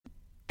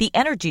The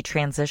energy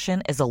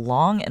transition is a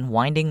long and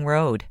winding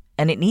road,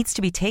 and it needs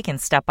to be taken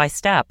step by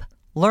step.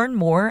 Learn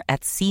more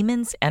at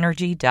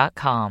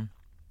SiemensEnergy.com.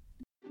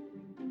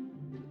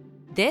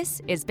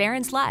 This is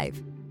Barron's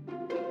Live.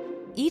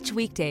 Each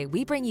weekday,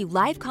 we bring you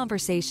live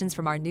conversations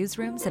from our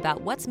newsrooms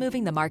about what's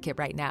moving the market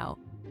right now.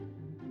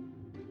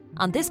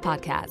 On this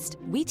podcast,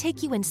 we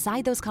take you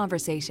inside those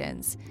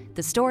conversations,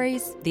 the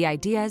stories, the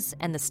ideas,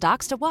 and the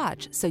stocks to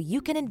watch so you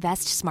can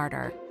invest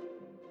smarter.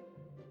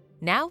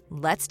 Now,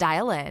 let's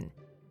dial in.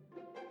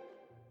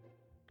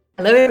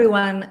 Hello,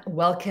 everyone.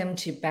 Welcome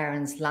to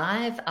Barron's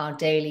Live, our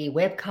daily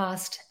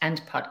webcast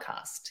and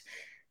podcast.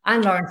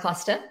 I'm Lauren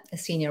Foster, a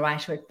senior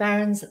writer at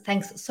Barron's.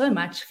 Thanks so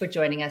much for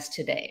joining us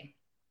today.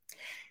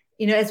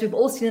 You know, as we've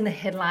all seen in the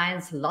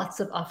headlines,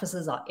 lots of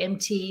offices are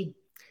empty.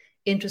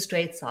 Interest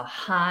rates are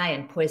high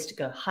and poised to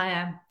go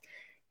higher.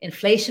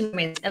 Inflation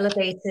remains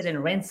elevated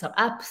and rents are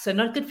up. So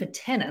not good for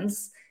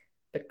tenants,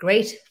 but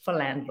great for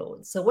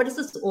landlords. So what does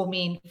this all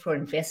mean for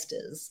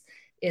investors?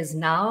 Is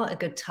now a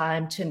good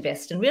time to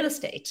invest in real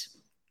estate?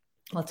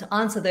 Well, to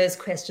answer those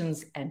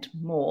questions and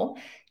more,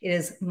 it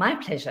is my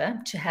pleasure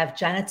to have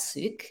Janet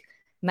Souk,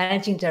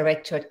 Managing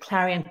Director at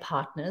Clarion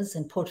Partners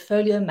and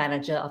Portfolio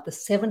Manager of the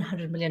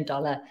 $700 million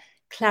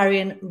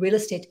Clarion Real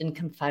Estate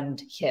Income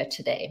Fund here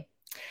today.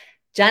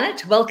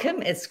 Janet,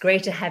 welcome. It's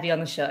great to have you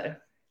on the show.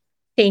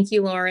 Thank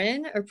you,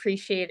 Lauren.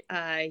 Appreciate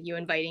you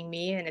inviting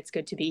me, and it's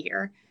good to be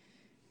here.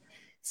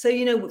 So,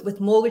 you know,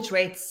 with mortgage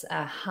rates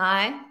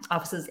high,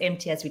 offices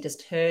empty, as we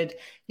just heard,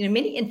 you know,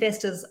 many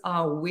investors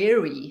are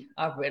wary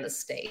of real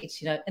estate.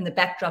 You know, in the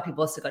backdrop, you've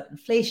also got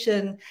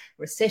inflation,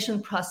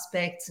 recession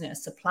prospects, you know,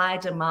 supply,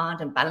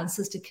 demand, and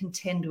balances to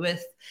contend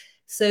with.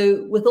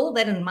 So with all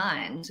that in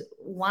mind,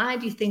 why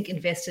do you think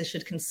investors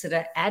should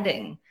consider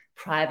adding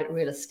private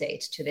real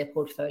estate to their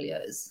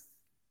portfolios?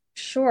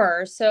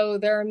 Sure. So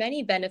there are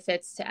many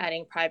benefits to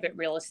adding private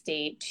real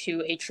estate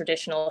to a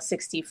traditional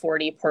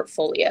 60-40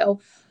 portfolio.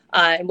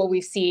 And what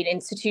we've seen,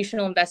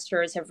 institutional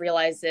investors have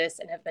realized this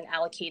and have been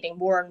allocating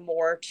more and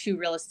more to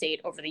real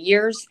estate over the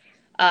years.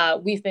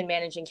 We've been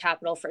managing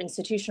capital for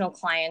institutional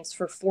clients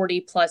for 40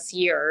 plus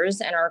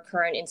years, and our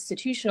current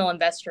institutional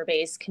investor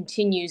base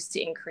continues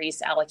to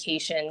increase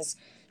allocations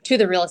to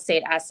the real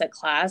estate asset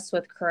class,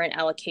 with current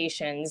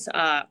allocations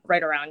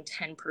right around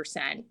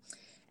 10%.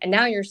 And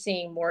now you're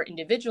seeing more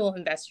individual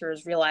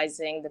investors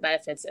realizing the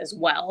benefits as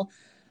well.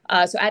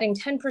 So adding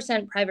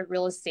 10% private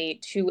real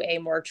estate to a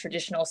more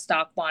traditional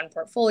stock bond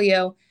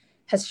portfolio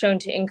has shown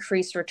to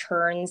increase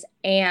returns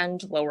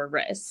and lower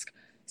risk.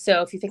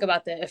 So if you think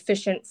about the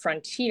efficient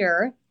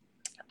frontier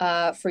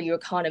for you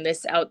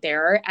economists out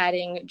there,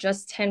 adding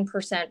just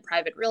 10%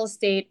 private real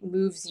estate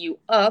moves you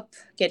up,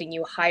 getting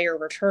you higher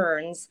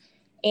returns,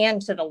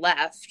 and to the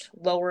left,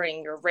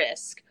 lowering your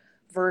risk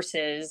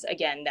versus,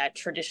 again, that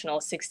traditional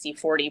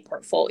 60-40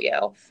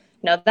 portfolio.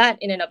 Now, that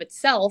in and of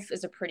itself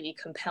is a pretty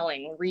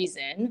compelling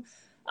reason.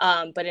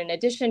 But in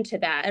addition to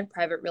that,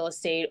 private real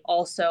estate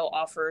also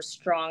offers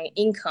strong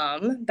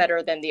income,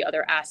 better than the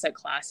other asset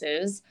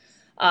classes.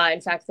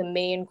 In fact, the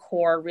main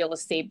core real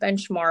estate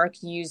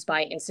benchmark used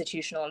by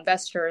institutional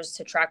investors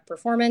to track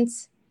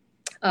performance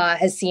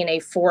has seen a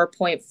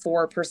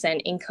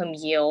 4.4% income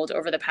yield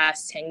over the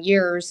past 10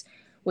 years,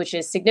 which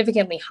is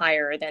significantly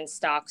higher than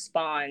stocks,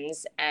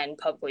 bonds, and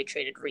publicly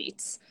traded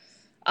REITs.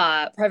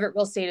 Private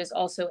real estate is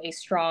also a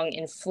strong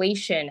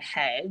inflation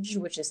hedge,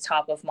 which is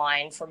top of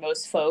mind for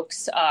most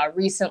folks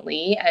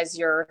recently, as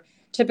you're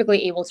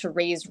typically able to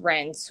raise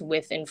rents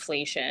with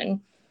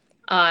inflation.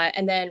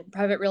 And then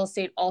private real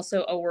estate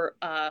also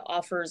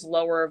offers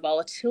lower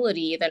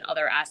volatility than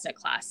other asset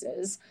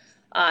classes.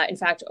 In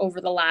fact,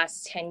 over the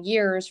last 10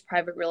 years,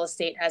 private real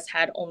estate has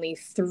had only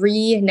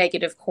 3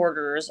 negative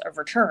quarters of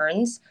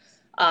returns.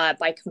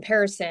 By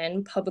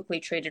comparison, publicly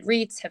traded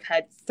REITs have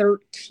had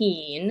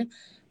 13,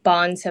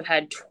 bonds have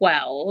had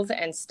 12,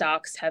 and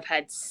stocks have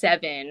had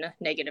 7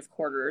 negative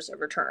quarters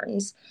of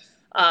returns.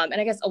 And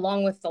I guess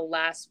along with the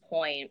last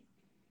point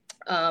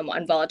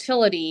on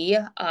volatility,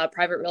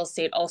 private real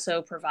estate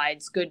also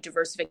provides good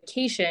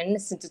diversification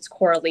since its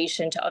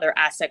correlation to other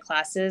asset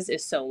classes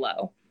is so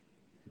low.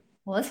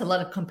 Well, that's a lot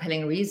of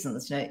compelling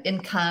reasons, you know,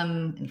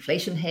 income,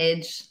 inflation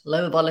hedge,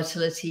 lower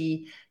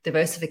volatility,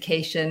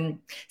 diversification.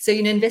 So,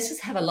 you know,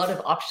 investors have a lot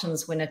of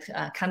options when it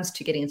comes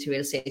to getting into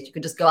real estate. You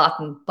could just go out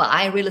and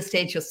buy real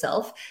estate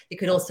yourself. You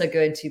could also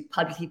go into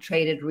publicly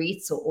traded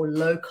REITs or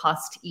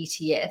low-cost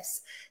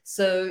ETFs.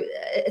 So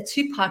a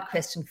two-part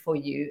question for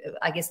you.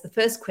 I guess the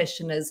first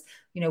question is,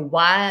 you know,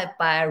 why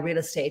buy real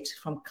estate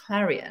from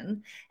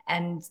Clarion?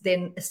 And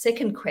then a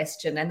second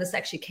question, and this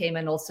actually came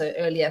in also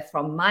earlier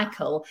from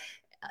Michael,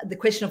 the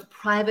question of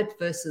private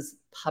versus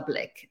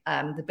public,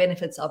 the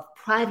benefits of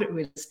private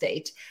real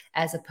estate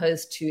as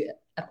opposed to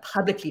a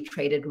publicly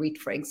traded REIT,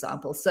 for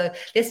example. So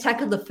let's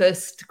tackle the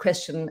first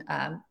question,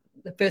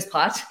 the first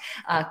part,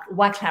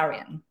 why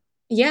Clarion?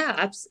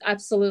 Yeah,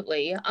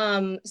 absolutely.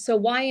 So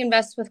why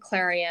invest with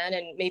Clarion?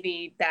 And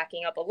maybe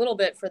backing up a little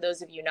bit for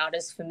those of you not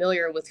as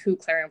familiar with who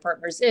Clarion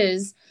Partners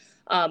is,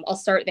 I'll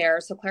start there.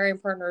 So Clarion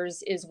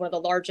Partners is one of the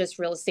largest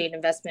real estate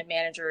investment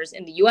managers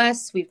in the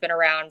US. We've been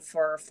around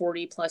for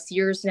 40 plus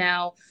years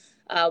now.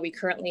 We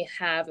currently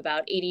have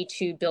about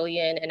 82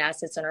 billion in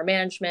assets under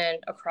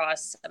management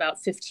across about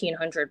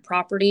 1,500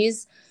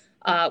 properties.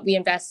 We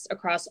invest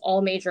across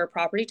all major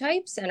property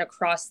types and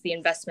across the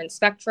investment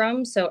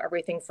spectrum. So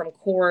everything from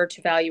core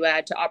to value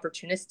add to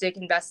opportunistic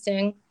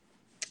investing.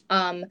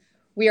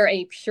 We are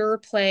a pure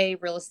play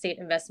real estate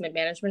investment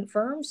management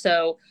firm.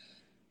 So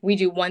we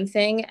do one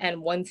thing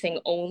and one thing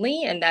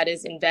only, and that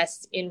is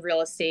invest in real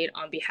estate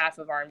on behalf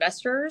of our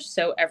investors.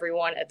 So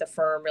everyone at the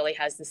firm really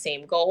has the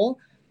same goal.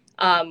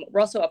 We're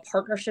also a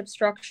partnership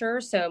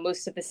structure. So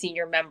most of the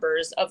senior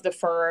members of the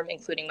firm,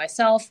 including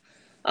myself,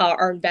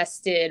 are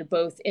invested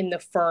both in the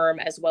firm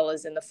as well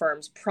as in the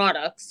firm's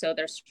products. So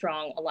there's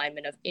strong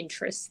alignment of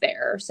interests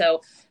there.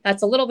 So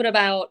that's a little bit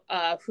about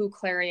who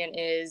Clarion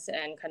is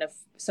and kind of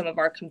some of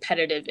our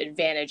competitive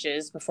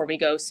advantages before we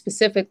go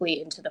specifically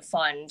into the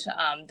fund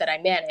that I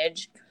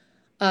manage.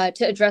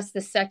 To address the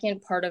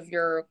second part of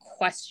your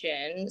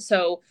question,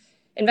 so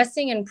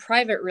investing in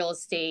private real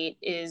estate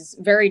is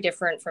very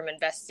different from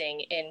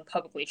investing in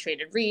publicly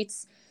traded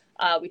REITs.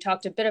 We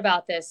talked a bit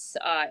about this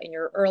in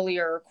your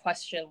earlier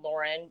question,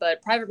 Lauren,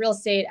 but private real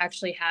estate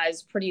actually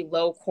has pretty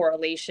low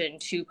correlation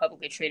to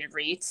publicly traded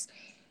REITs.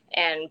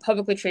 And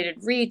publicly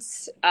traded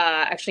REITs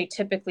actually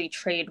typically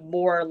trade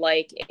more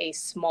like a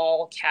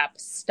small cap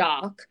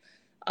stock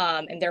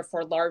and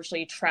therefore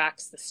largely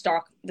tracks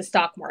the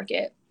stock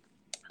market.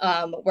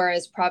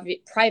 Whereas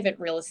private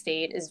real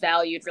estate is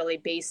valued really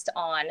based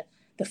on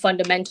the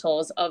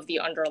fundamentals of the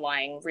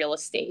underlying real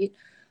estate.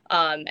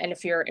 And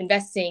if you're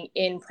investing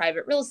in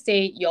private real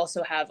estate, you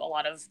also have a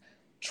lot of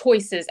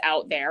choices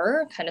out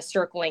there, kind of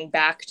circling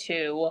back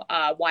to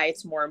why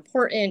it's more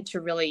important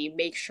to really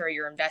make sure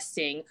you're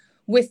investing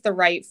with the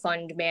right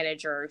fund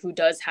manager who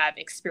does have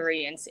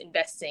experience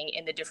investing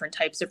in the different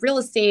types of real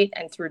estate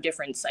and through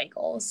different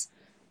cycles.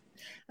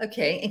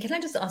 Okay. And can I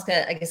just ask,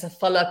 a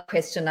follow-up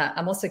question?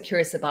 I'm also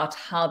curious about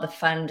how the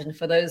fund, and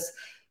for those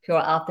who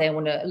are out there and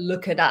want to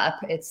look it up,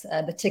 it's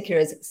the ticker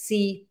is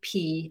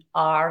CPREX.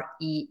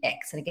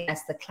 And again,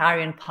 that's the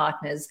Clarion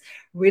Partners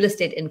Real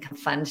Estate Income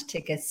Fund,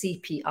 ticker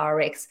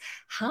CPRX.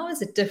 How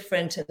is it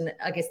different, and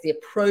I guess the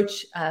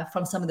approach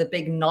from some of the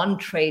big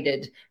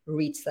non-traded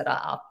REITs that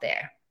are out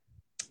there?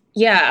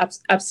 Yeah,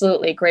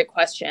 absolutely. Great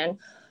question.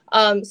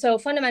 So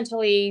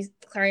fundamentally,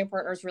 Clarion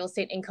Partners Real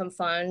Estate Income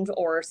Fund,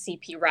 or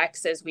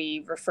CPREX as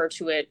we refer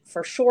to it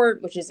for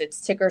short, which is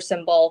its ticker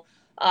symbol,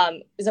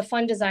 is a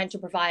fund designed to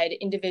provide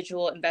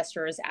individual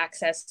investors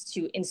access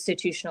to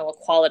institutional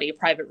quality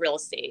private real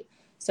estate.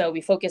 So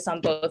we focus on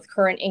both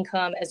current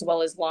income as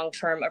well as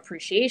long-term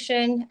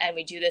appreciation. And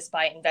we do this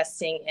by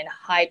investing in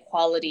high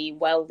quality,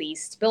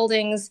 well-leased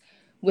buildings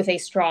with a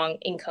strong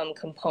income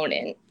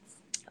component.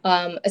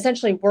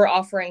 Essentially, we're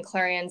offering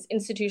Clarion's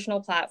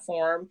institutional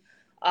platform,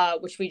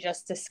 which we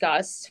just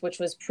discussed, which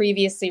was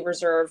previously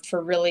reserved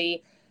for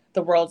really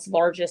the world's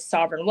largest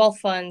sovereign wealth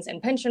funds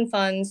and pension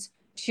funds,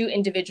 to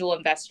individual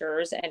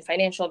investors and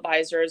financial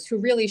advisors who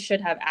really should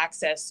have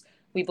access,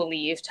 we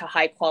believe, to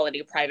high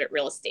quality private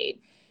real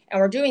estate. And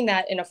we're doing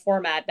that in a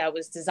format that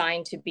was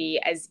designed to be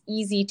as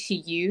easy to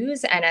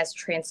use and as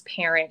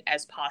transparent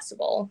as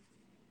possible.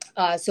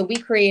 So we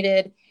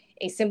created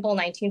a simple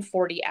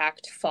 1940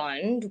 Act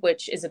fund,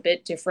 which is a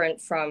bit different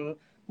from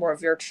more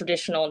of your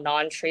traditional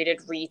non-traded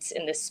REITs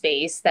in this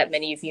space that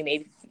many of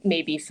you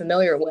may be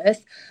familiar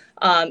with.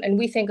 And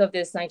we think of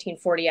this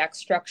 1940 Act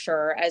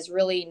structure as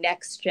really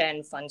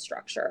next-gen fund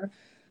structure.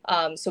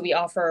 So we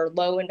offer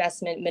low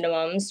investment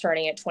minimums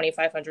starting at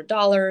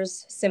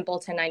 $2,500, simple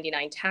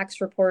 1099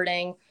 tax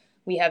reporting.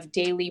 We have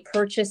daily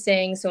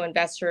purchasing, so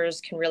investors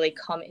can really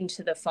come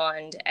into the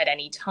fund at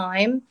any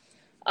time.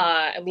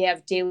 And we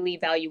have daily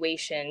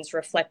valuations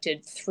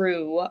reflected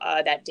through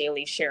that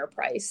daily share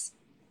price.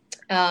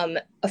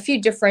 A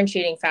few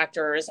differentiating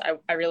factors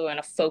I really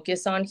want to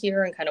focus on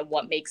here and kind of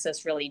what makes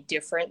us really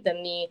different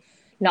than the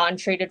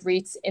non-traded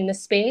REITs in the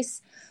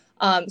space.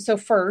 So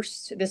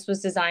first, this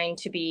was designed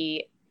to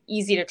be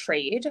easy to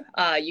trade.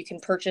 You can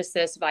purchase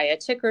this via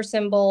ticker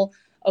symbol,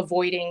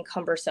 avoiding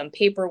cumbersome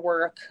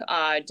paperwork,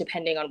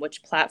 depending on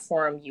which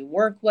platform you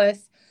work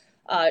with.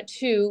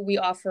 Two, we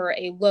offer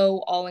a low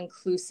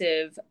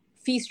all-inclusive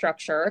fee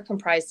structure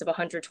comprised of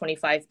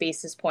 125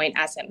 basis point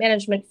asset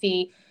management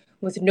fee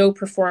with no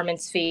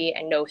performance fee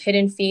and no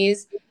hidden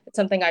fees. It's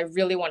something I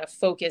really want to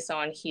focus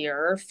on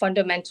here.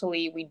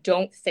 Fundamentally, we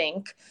don't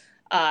think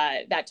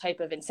that type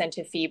of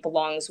incentive fee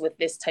belongs with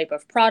this type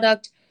of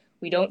product.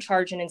 We don't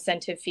charge an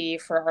incentive fee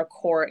for our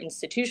core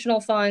institutional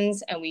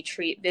funds, and we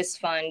treat this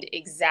fund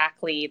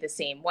exactly the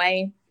same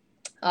way.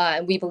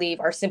 And we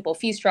believe our simple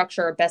fee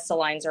structure best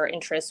aligns our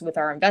interests with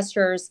our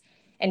investors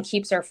and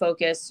keeps our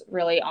focus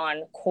really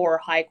on core,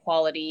 high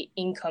quality,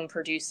 income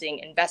producing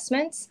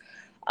investments.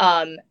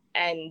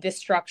 And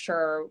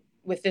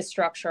with this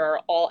structure,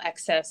 all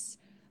excess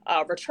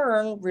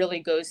return really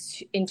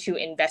goes into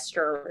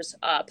investors'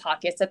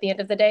 pockets at the end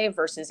of the day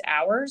versus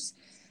ours.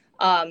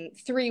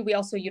 Three, we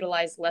also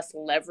utilize less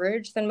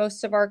leverage than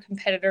most of our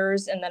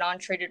competitors in the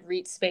non-traded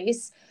REIT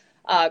space.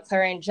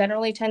 Clarion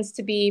generally tends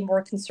to be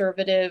more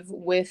conservative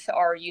with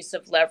our use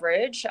of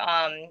leverage.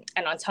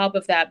 And on top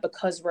of that,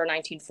 because we're a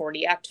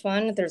 1940 Act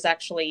fund, there's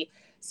actually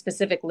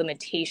specific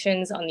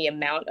limitations on the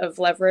amount of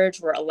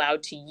leverage we're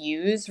allowed to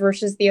use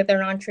versus the other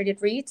non-traded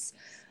REITs.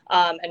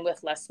 And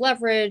with less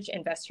leverage,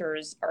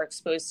 investors are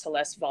exposed to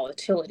less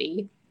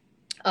volatility.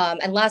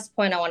 And last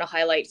point I want to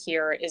highlight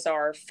here is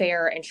our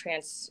fair and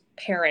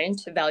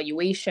transparent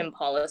valuation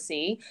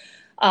policy.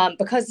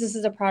 Because this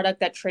is a product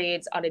that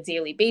trades on a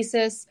daily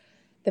basis,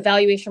 the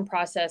valuation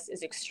process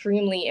is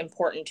extremely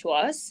important to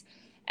us.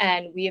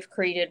 And we have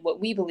created what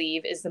we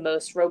believe is the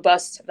most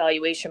robust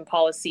valuation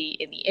policy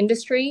in the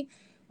industry.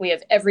 We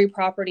have every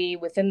property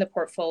within the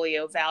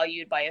portfolio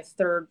valued by a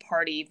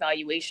third-party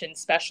valuation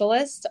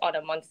specialist on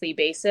a monthly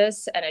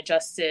basis and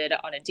adjusted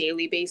on a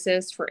daily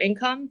basis for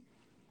income,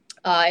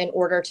 in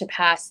order to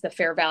pass the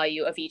fair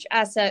value of each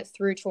asset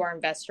through to our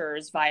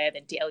investors via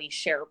the daily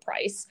share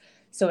price.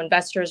 So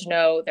investors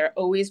know they're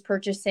always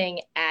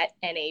purchasing at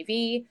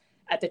NAV,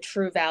 at the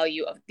true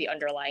value of the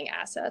underlying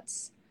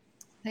assets.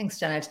 Thanks,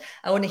 Janet.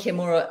 I want to hear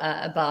more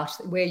about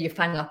where you're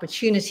finding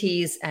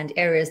opportunities and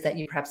areas that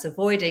you're perhaps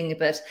avoiding.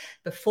 But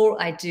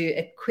before I do,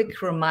 a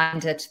quick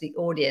reminder to the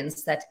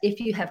audience that if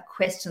you have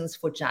questions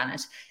for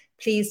Janet,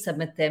 please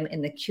submit them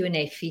in the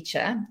Q&A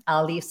feature.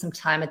 I'll leave some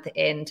time at the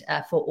end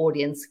for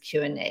audience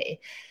Q&A.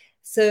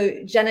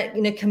 So,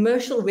 Janet,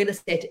 commercial real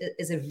estate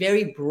is a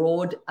very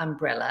broad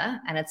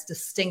umbrella, and it's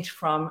distinct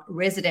from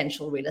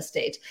residential real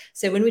estate.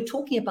 So when we're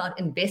talking about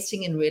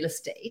investing in real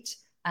estate,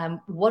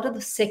 what are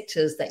the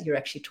sectors that you're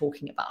actually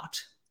talking about?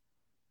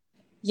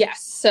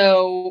 Yes,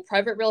 so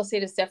private real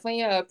estate is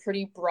definitely a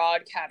pretty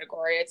broad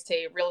category. I'd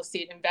say real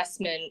estate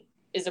investment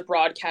is a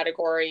broad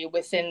category.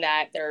 Within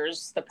that,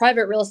 there's the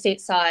private real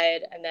estate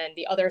side, and then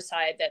the other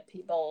side that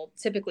people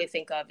typically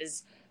think of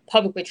is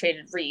publicly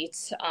traded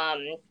REITs,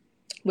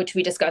 which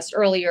we discussed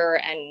earlier,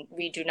 and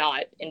we do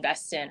not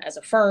invest in as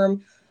a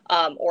firm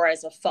or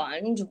as a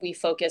fund. We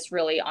focus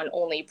really on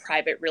only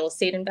private real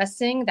estate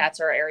investing. That's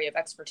our area of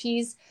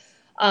expertise.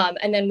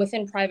 And then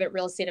within private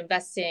real estate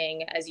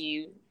investing, as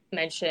you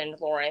mentioned,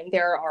 Lauren,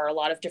 there are a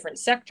lot of different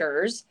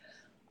sectors.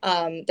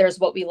 There's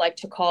what we like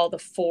to call the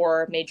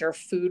four major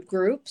food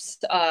groups,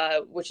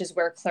 which is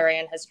where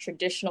Clarion has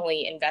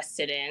traditionally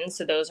invested in.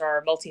 So those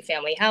are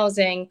multifamily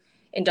housing,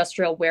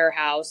 industrial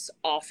warehouse,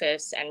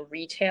 office, and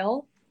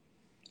retail.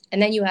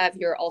 And then you have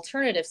your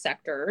alternative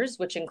sectors,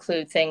 which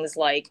include things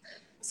like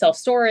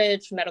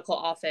self-storage, medical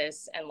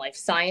office, and life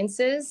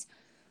sciences.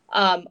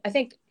 I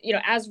think,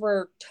 as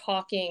we're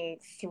talking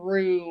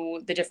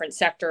through the different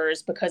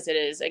sectors, because it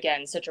is,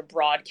 again, such a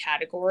broad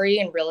category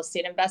in real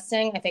estate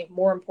investing, I think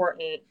more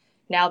important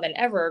now than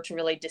ever to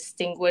really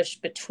distinguish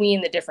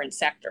between the different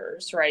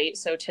sectors, right?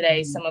 So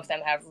today, some of them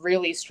have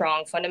really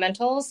strong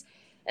fundamentals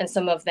and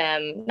some of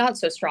them not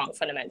so strong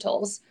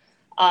fundamentals.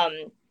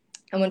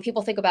 And when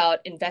people think about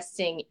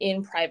investing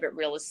in private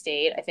real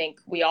estate, I think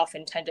we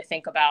often tend to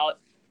think about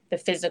the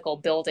physical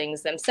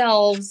buildings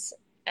themselves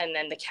and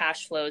then the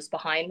cash flows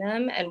behind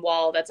them. And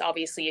while that's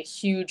obviously a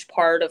huge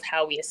part of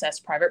how we assess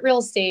private real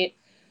estate,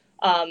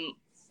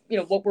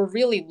 what we're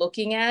really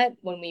looking at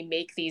when we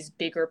make these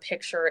bigger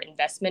picture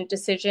investment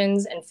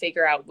decisions and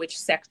figure out which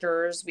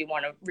sectors we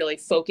want to really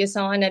focus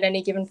on at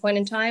any given point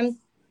in time,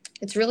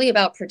 it's really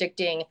about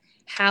predicting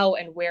how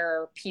and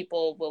where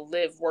people will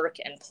live, work,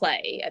 and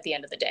play at the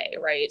end of the day,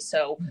 right?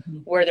 So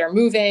where they're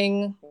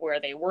moving, where are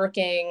they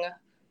working,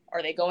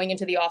 are they going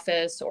into the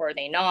office or are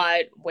they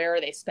not? Where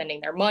are they spending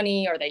their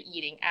money? Are they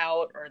eating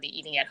out? Or are they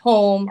eating at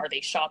home? Are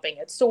they shopping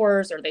at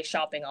stores? Are they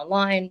shopping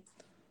online?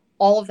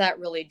 All of that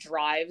really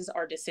drives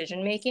our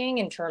decision making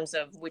in terms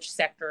of which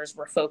sectors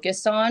we're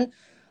focused on.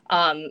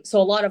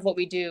 So a lot of what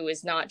we do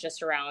is not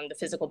just around the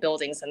physical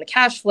buildings and the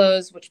cash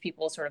flows, which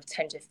people sort of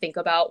tend to think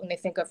about when they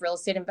think of real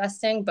estate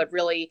investing, but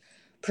really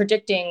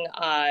predicting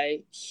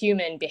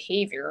human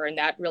behavior. And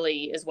that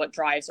really is what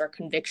drives our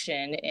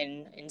conviction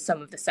in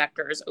some of the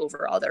sectors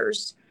over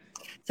others.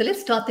 So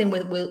let's start then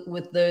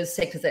with those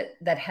sectors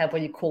that have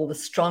what you call the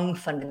strong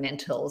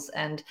fundamentals.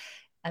 And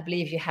I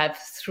believe you have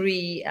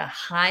three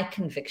high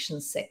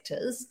conviction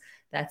sectors.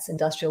 That's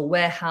industrial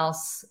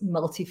warehouse,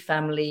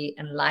 multifamily,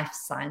 and life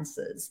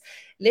sciences.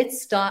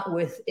 Let's start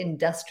with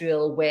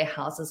industrial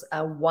warehouses.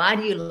 Why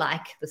do you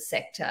like the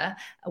sector?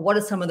 What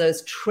are some of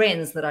those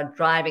trends that are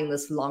driving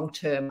this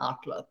long-term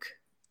outlook?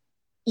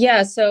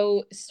 Yeah,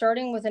 so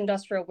starting with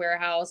industrial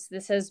warehouse,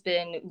 this has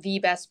been the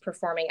best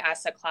performing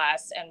asset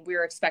class, and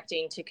we're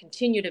expecting to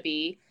continue to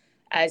be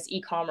as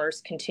e-commerce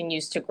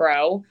continues to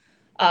grow.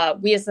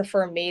 We as the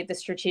firm made the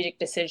strategic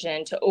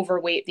decision to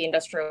overweight the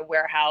industrial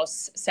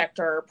warehouse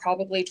sector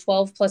probably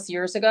 12 plus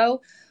years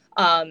ago,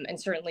 and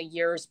certainly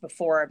years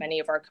before many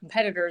of our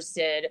competitors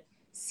did,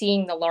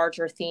 seeing the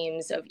larger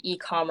themes of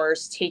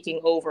e-commerce taking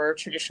over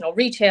traditional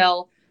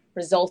retail,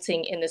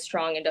 resulting in the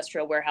strong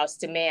industrial warehouse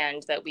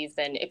demand that we've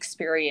been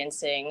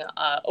experiencing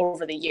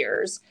over the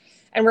years.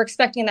 And we're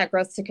expecting that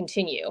growth to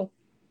continue.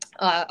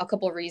 A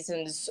couple of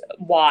reasons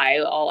why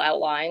I'll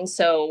outline.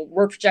 So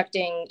we're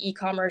projecting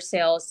e-commerce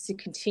sales to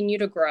continue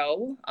to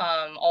grow,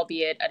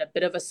 albeit at a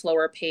bit of a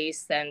slower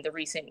pace than the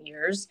recent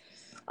years.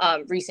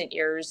 Recent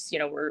years,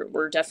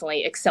 we're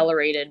definitely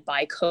accelerated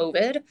by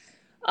COVID.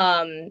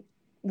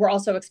 We're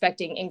also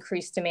expecting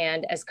increased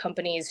demand as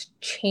companies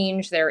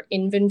change their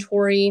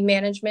inventory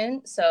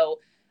management. So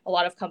a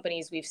lot of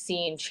companies we've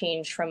seen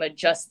change from a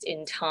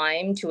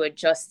just-in-time to a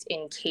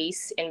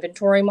just-in-case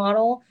inventory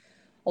model.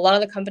 A lot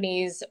of the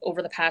companies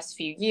over the past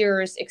few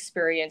years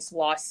experienced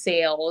lost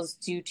sales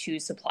due to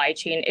supply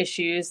chain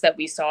issues that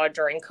we saw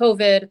during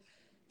COVID.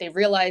 They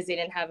realized they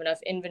didn't have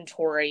enough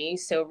inventory,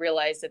 so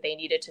realized that they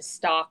needed to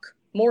stock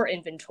more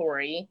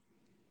inventory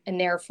and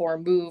therefore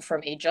move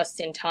from a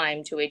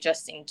just-in-time to a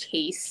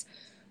just-in-case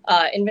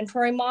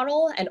inventory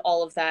model. And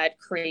all of that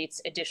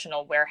creates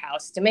additional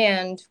warehouse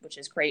demand, which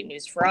is great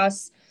news for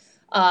us.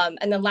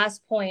 And then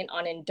last point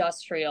on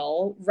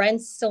industrial,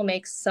 rents still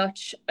make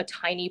such a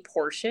tiny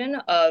portion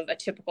of a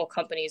typical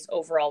company's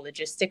overall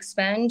logistics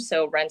spend.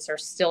 So rents are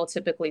still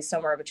typically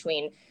somewhere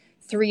between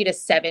 3 to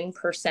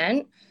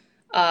 7%,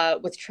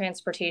 with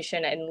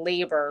transportation and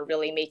labor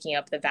really making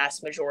up the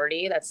vast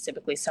majority. That's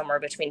typically somewhere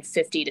between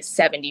 50 to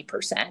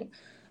 70%.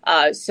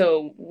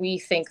 So we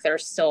think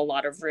there's still a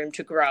lot of room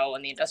to grow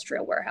on the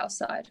industrial warehouse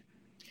side.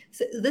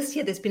 So this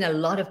year, there's been a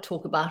lot of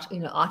talk about,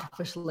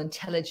 artificial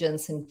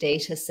intelligence and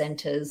data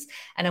centers.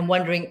 And I'm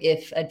wondering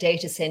if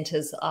data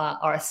centers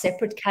are a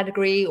separate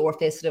category or if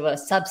they're sort of a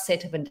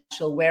subset of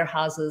industrial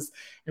warehouses,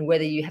 and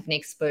whether you have any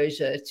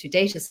exposure to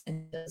data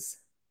centers.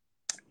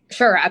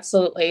 Sure,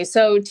 absolutely.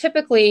 So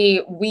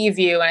typically we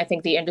view, and I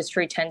think the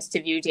industry tends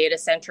to view data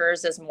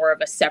centers as more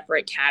of a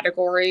separate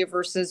category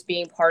versus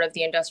being part of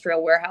the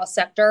industrial warehouse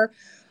sector.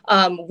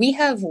 We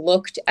have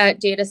looked at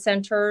data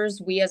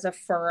centers. We as a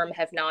firm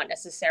have not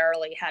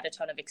necessarily had a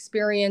ton of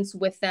experience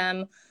with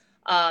them.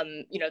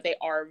 They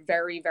are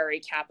very,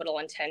 very capital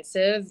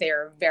intensive.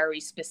 They're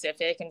very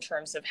specific in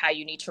terms of how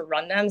you need to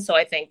run them. So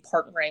I think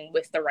partnering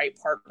with the right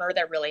partner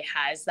that really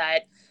has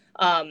that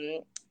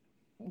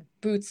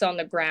boots on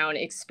the ground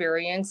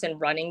experience in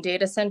running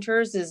data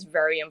centers is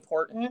very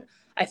important.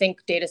 I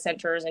think data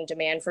centers and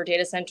demand for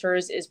data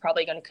centers is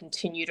probably going to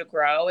continue to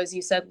grow, as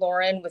you said,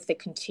 Lauren, with the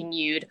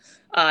continued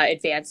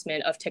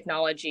advancement of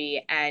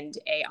technology and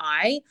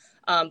AI,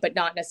 but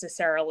not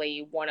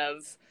necessarily one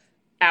of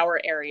our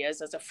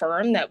areas as a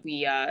firm that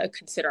we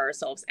consider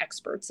ourselves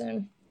experts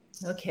in.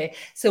 Okay,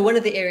 so one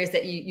of the areas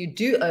that you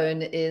do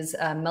own is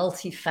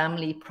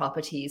multifamily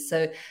properties.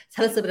 So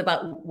tell us a bit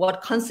about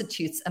what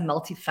constitutes a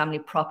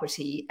multifamily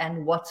property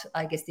and what,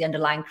 I guess, the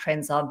underlying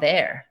trends are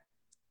there.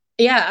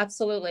 Yeah,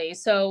 absolutely.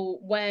 So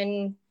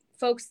when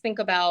folks think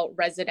about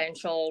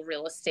residential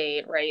real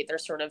estate, right,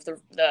 there's sort of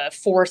the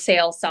for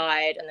sale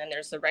side, and then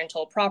there's the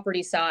rental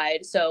property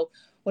side. So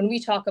when we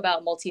talk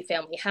about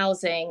multifamily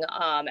housing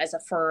as a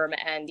firm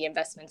and the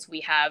investments we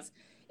have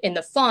in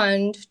the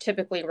fund,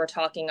 typically we're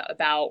talking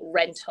about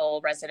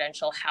rental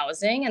residential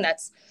housing, and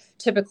that's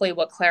typically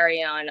what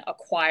Clarion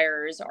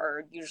acquires,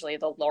 are usually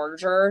the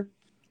larger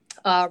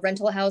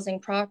rental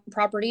housing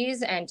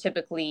properties, and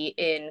typically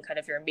in kind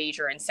of your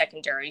major and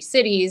secondary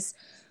cities.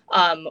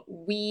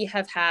 We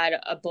have had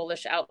a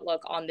bullish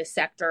outlook on this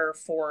sector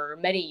for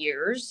many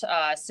years,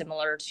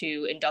 similar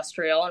to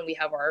industrial, and we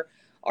have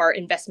our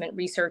investment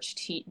research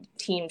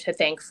team to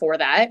thank for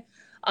that.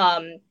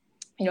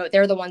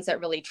 They're the ones that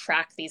really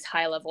track these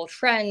high-level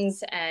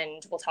trends,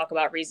 and we'll talk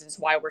about reasons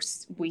why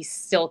we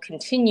still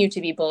continue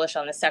to be bullish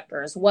on the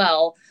sector as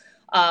well.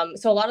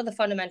 So a lot of the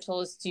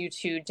fundamentals due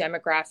to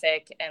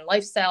demographic and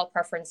lifestyle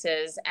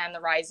preferences and the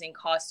rising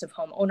cost of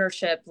home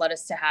ownership led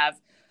us to have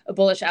a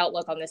bullish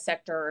outlook on this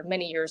sector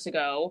many years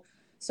ago.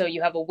 So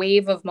you have a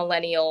wave of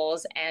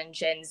millennials and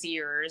Gen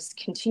Zers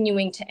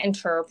continuing to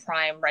enter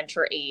prime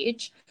renter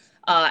age.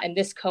 And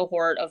this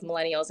cohort of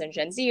millennials and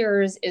Gen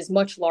Zers is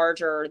much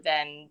larger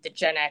than the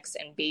Gen X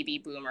and baby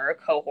boomer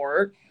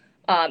cohort.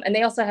 And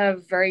they also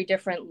have very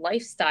different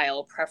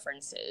lifestyle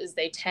preferences.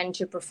 They tend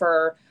to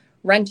prefer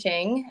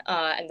renting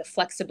and the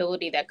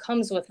flexibility that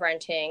comes with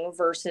renting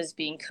versus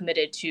being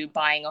committed to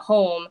buying a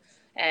home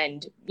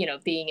and,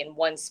 being in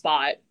one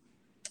spot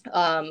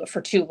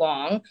for too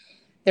long.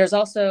 There's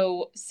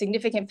also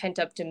significant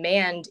pent-up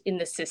demand in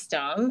the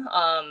system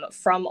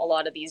from a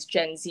lot of these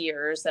Gen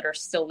Zers that are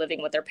still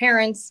living with their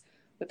parents.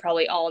 We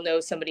probably all know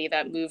somebody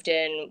that moved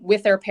in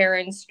with their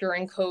parents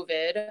during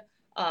COVID.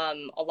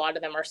 A lot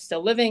of them are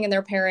still living in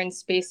their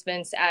parents'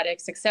 basements,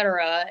 attics,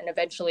 etc. And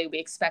eventually we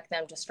expect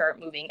them to start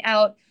moving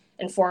out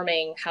and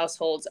forming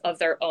households of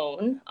their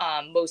own,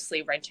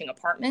 mostly renting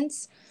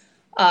apartments.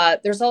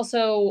 There's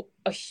also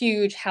a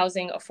huge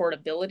housing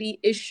affordability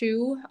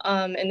issue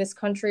in this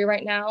country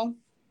right now.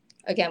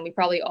 Again, we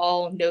probably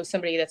all know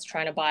somebody that's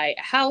trying to buy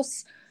a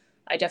house.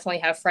 I definitely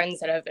have friends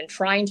that have been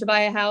trying to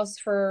buy a house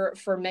for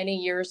many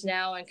years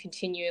now and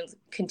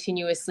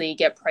continuously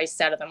get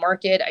priced out of the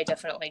market. I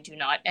definitely do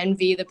not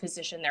envy the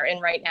position they're in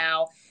right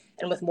now.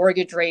 And with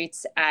mortgage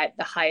rates at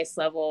the highest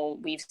level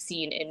we've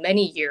seen in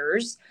many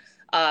years,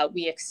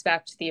 We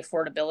expect the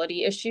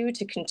affordability issue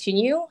to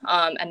continue,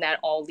 and that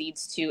all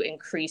leads to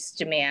increased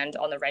demand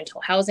on the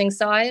rental housing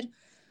side.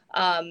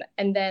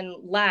 And then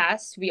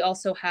last, we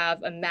also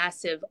have a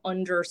massive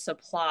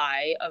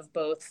undersupply of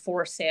both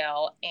for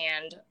sale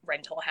and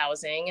rental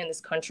housing in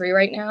this country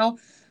right now.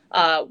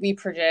 We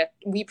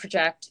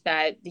project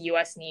that the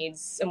U.S.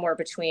 needs somewhere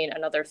between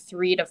another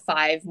 3 to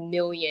 5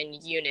 million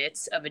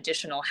units of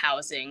additional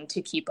housing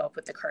to keep up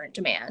with the current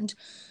demand.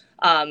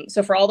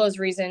 So for all those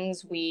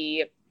reasons,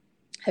 we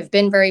have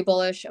been very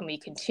bullish, and we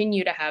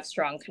continue to have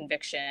strong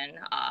conviction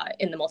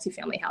in the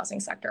multifamily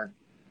housing sector.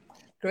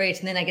 Great.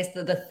 And then I guess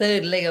the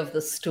third leg of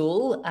the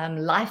stool,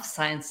 life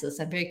sciences.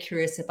 I'm very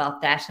curious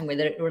about that and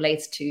whether it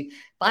relates to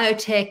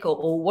biotech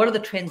or what are the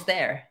trends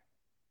there?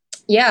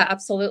 Yeah,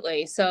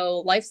 absolutely. So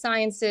life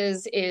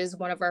sciences is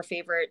one of our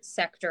favorite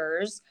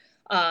sectors.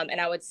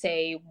 And I would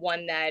say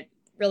one that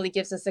really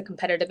gives us a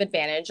competitive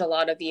advantage. A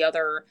lot of the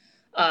other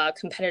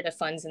competitive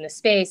funds in the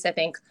space, I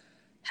think,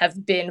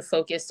 have been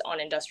focused on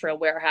industrial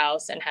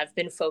warehouse and have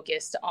been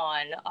focused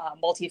on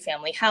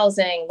multifamily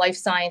housing. Life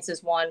science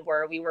is one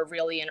where we were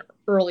really an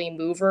early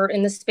mover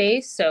in the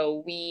space.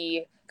 So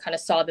we kind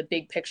of saw the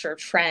big picture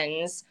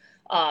trends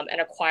and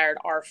acquired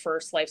our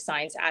first life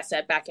science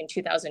asset back in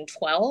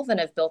 2012 and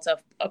have built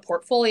a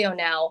portfolio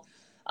now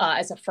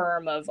as a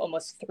firm of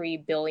almost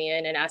 $3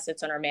 billion in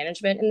assets under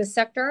management in the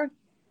sector.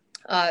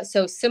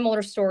 So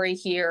similar story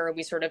here.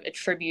 We sort of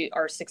attribute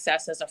our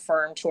success as a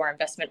firm to our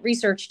investment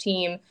research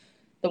team,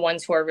 the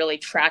ones who are really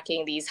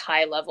tracking these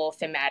high-level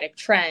thematic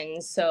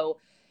trends. So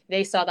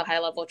they saw the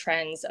high-level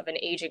trends of an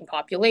aging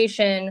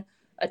population,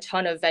 a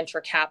ton of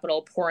venture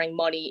capital pouring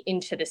money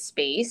into the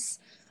space.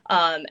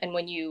 And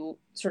when you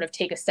sort of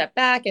take a step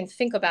back and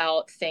think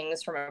about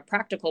things from a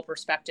practical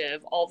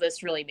perspective, all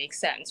this really makes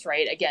sense,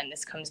 right? Again,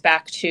 this comes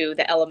back to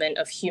the element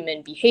of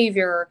human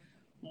behavior.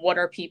 What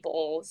are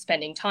people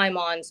spending time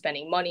on,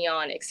 spending money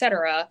on, et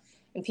cetera?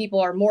 And people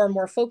are more and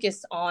more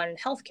focused on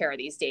healthcare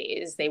these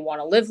days. They want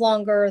to live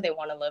longer. They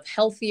want to live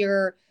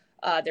healthier.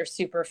 They're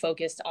super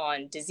focused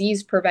on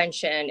disease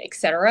prevention, et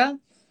cetera.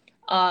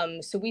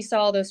 So we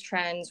saw those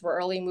trends. We're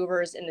early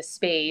movers in the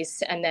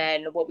space. And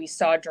then what we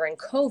saw during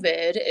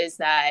COVID is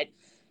that,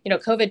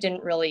 COVID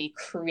didn't really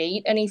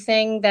create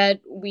anything that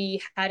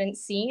we hadn't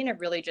seen. It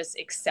really just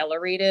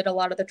accelerated a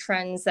lot of the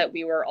trends that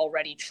we were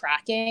already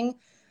tracking.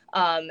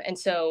 And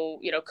so,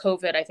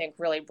 COVID, I think,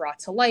 really brought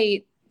to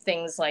light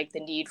things like the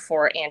need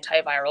for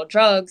antiviral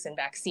drugs and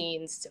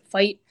vaccines to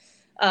fight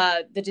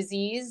the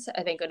disease.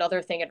 I think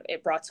another thing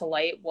it brought to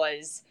light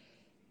was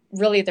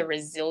really the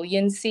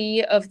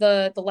resiliency of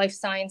the life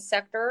science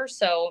sector.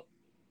 So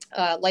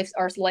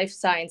our life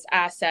science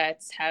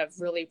assets have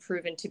really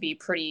proven to be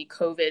pretty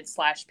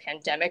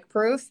COVID/pandemic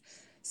proof,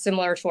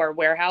 similar to our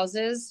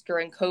warehouses.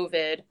 During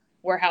COVID,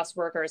 warehouse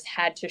workers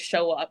had to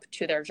show up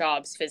to their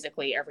jobs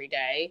physically every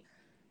day.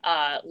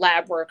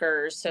 Lab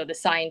workers, so the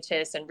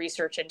scientists and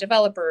research and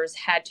developers,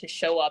 had to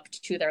show up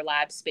to their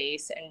lab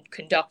space and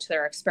conduct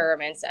their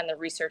experiments and the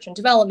research and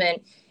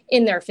development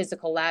in their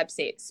physical lab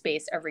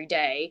space every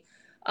day.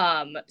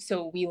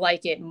 So we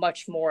like it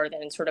much more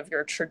than sort of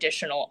your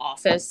traditional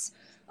office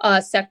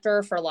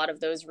sector for a lot of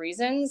those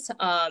reasons.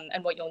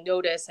 And what you'll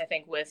notice, I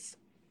think, with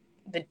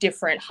the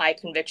different high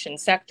conviction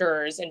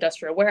sectors,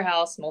 industrial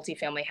warehouse,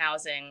 multifamily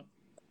housing,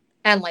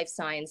 and life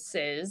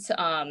sciences,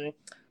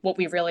 what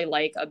we really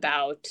like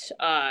about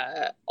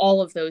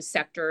all of those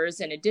sectors,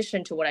 in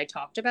addition to what I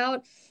talked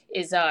about,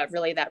 is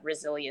really that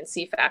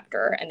resiliency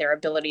factor and their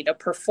ability to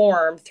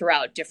perform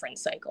throughout different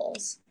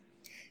cycles.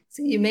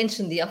 So you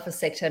mentioned the office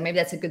sector. Maybe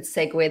that's a good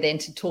segue then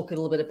to talk a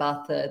little bit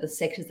about the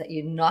sectors that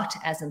you're not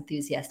as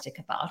enthusiastic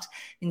about. I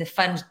mean, the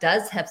fund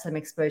does have some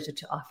exposure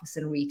to office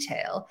and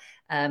retail,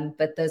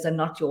 but those are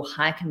not your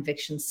high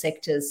conviction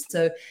sectors.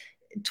 So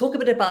talk a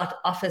bit about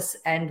office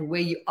and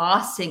where you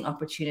are seeing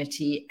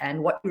opportunity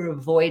and what you're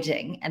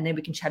avoiding, and then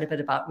we can chat a bit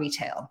about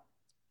retail.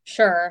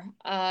 Sure.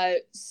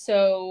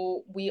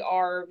 So we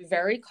are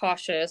very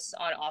cautious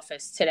on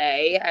office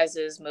today, as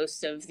is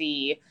most of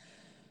the,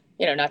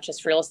 not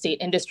just real estate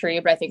industry,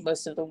 but I think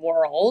most of the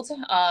world.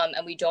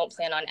 And we don't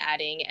plan on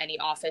adding any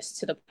office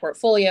to the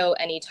portfolio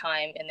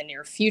anytime in the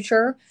near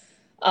future.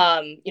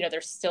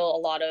 There's still a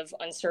lot of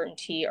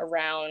uncertainty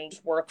around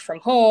work from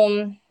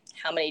home.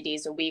 How many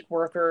days a week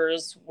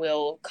workers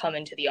will come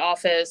into the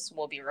office,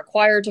 will be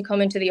required to come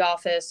into the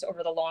office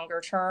over the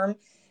longer term.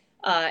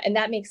 And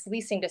that makes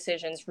leasing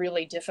decisions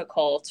really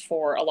difficult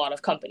for a lot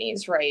of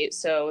companies, right?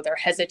 So they're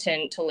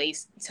hesitant to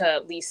lease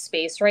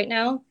space right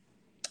now.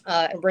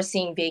 And we're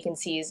seeing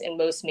vacancies in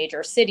most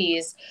major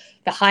cities,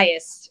 the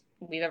highest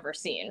we've ever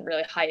seen,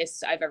 really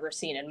highest I've ever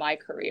seen in my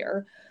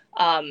career.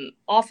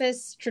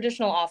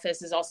 Traditional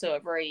office is also a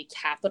very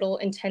capital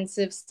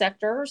intensive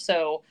sector.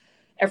 So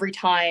every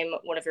time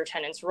one of your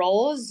tenants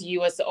rolls,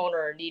 you as the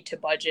owner need to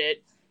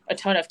budget a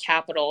ton of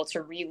capital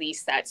to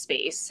release that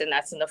space. And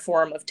that's in the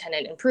form of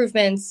tenant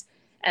improvements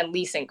and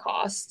leasing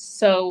costs.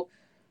 So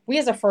we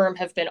as a firm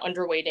have been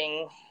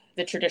underweighting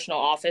the traditional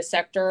office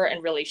sector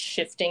and really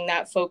shifting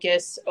that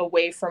focus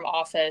away from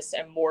office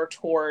and more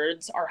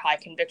towards our high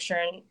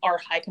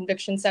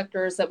conviction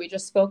sectors that we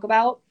just spoke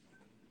about.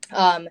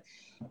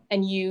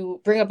 And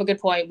you bring up a good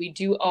point. We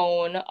do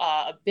own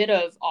a bit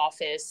of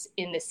office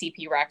in the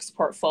CP Rex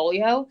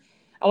portfolio.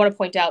 I want to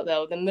point out,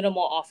 though, the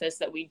minimal office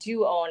that we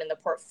do own in the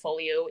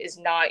portfolio is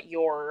not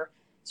your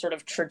sort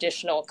of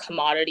traditional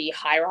commodity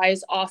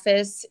high-rise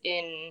office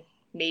in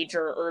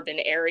major urban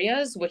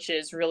areas, which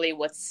is really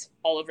what's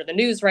all over the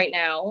news right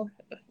now,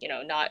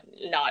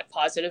 not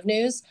positive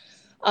news.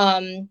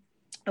 And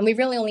we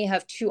really only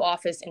have 2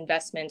 office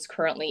investments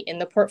currently in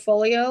the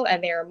portfolio,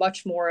 and they are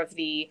much more of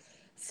the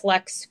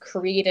flex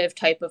creative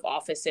type of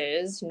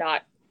offices,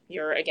 not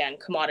your, again,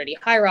 commodity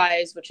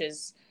high-rise, which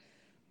is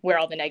where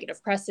all the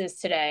negative press is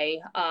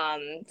today.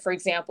 For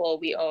example,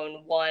 we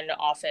own one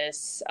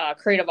office,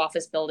 creative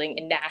office building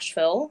in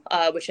Nashville,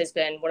 which has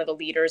been one of the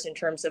leaders in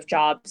terms of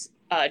job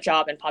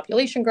and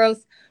population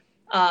growth.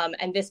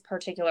 And this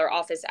particular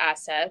office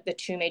asset, the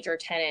 2 major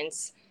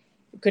tenants,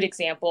 good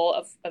example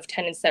of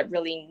tenants that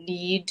really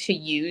need to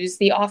use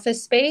the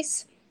office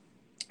space.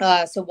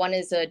 So one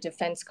is a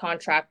defense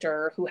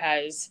contractor who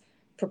has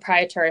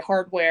proprietary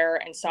hardware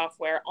and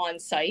software on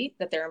site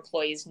that their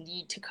employees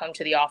need to come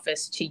to the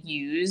office to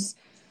use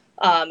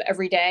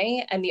every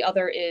day. And the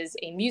other is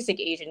a music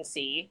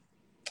agency.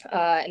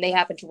 And they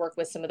happen to work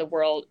with some of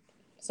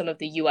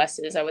the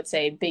US's, I would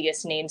say,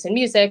 biggest names in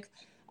music.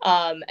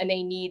 And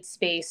they need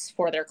space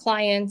for their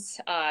clients.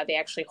 They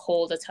actually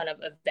hold a ton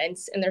of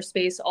events in their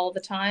space all the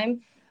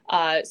time.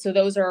 So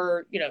those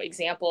are,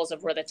 examples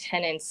of where the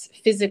tenants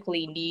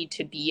physically need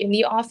to be in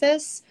the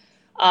office.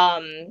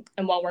 And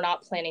while we're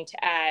not planning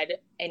to add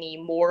any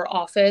more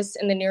office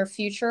in the near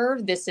future,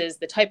 this is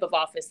the type of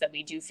office that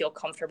we do feel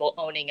comfortable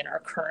owning in our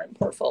current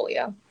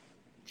portfolio.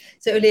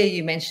 So earlier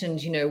you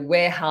mentioned,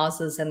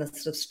 warehouses and the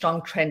sort of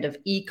strong trend of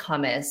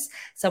e-commerce.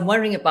 So I'm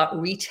wondering about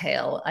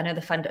retail. I know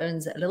the fund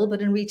owns a little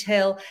bit in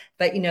retail,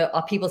 but,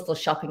 are people still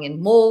shopping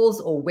in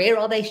malls, or where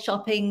are they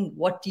shopping?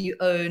 What do you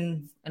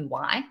own and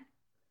why?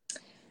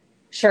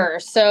 Sure.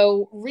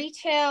 So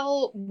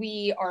retail,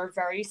 we are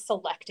very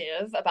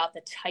selective about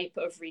the type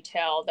of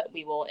retail that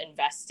we will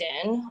invest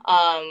in.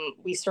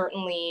 We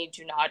certainly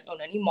do not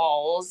own any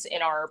malls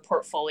in our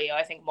portfolio.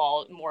 I think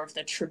more of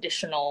the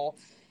traditional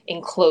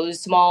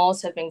enclosed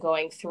malls have been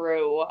going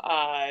through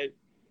a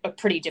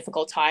pretty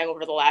difficult time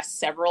over the last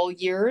several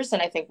years,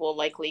 and I think we'll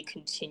likely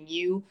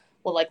continue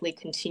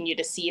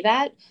to see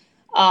that.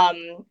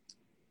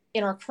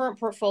 In our current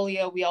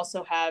portfolio, we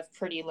also have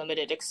pretty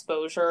limited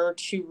exposure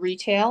to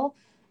retail.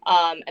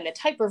 And the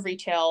type of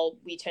retail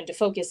we tend to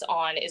focus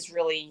on is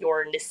really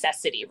your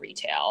necessity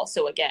retail.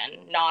 So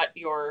again, not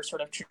your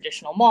sort of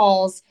traditional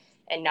malls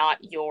and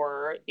not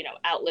your,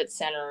 outlet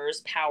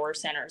centers, power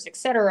centers, et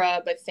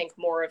cetera, but think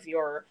more of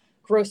your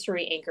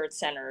grocery anchored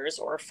centers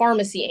or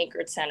pharmacy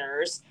anchored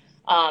centers,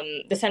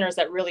 the centers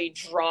that really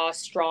draw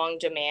strong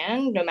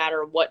demand no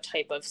matter what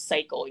type of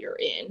cycle you're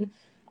in.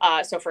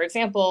 So for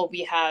example,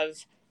 we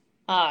have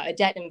a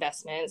debt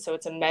investment. So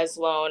it's a mezz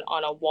loan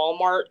on a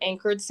Walmart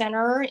anchored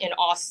center in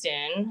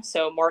Austin.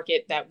 So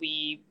market that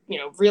we,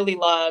 really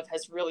love,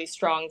 has really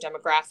strong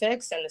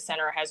demographics, and the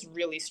center has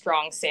really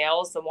strong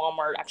sales. The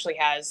Walmart actually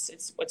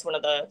it's one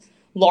of the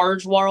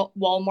large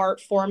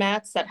Walmart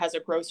formats that has a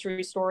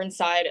grocery store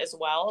inside as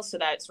well. So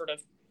that sort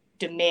of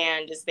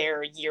demand is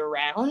there year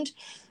round.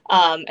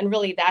 And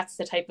really that's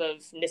the type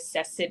of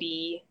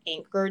necessity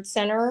anchored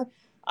center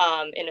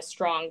in a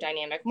strong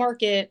dynamic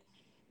market.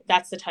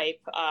 That's the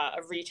type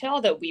of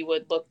retail that we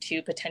would look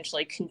to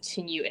potentially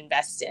continue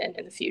invest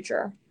in the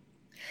future.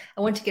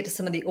 I want to get to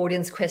some of the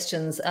audience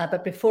questions,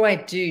 but before I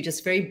do,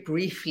 just very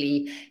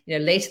briefly,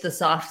 later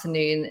this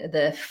afternoon,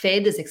 the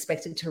Fed is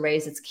expected to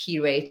raise its key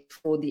rate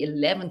for the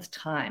 11th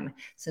time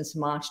since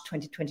March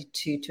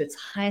 2022 to its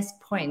highest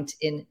point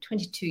in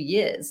 22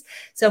 years.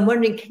 So I'm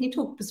wondering, can you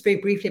talk just very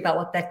briefly about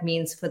what that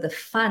means for the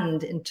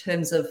fund in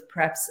terms of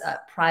perhaps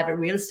private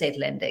real estate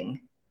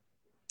lending?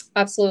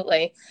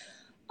 Absolutely.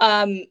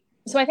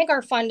 So I think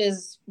our fund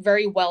is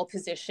very well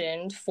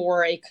positioned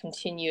for a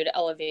continued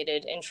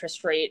elevated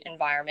interest rate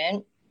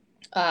environment.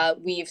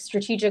 We've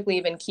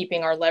strategically been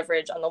keeping our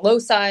leverage on the low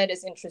side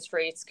as interest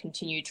rates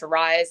continue to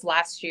rise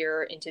last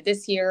year into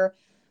this year,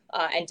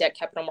 and debt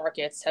capital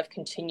markets have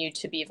continued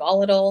to be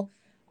volatile.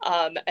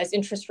 As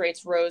interest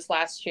rates rose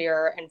last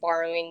year and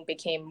borrowing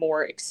became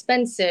more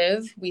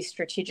expensive, we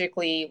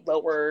strategically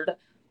lowered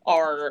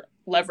our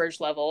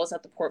leverage levels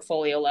at the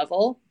portfolio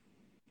level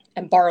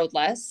and borrowed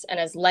less.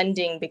 And as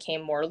lending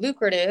became more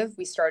lucrative,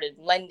 we started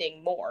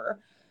lending more.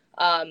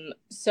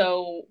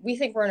 So we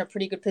think we're in a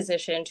pretty good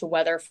position to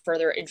weather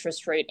further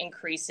interest rate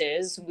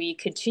increases. We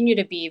continue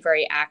to be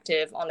very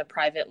active on the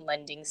private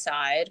lending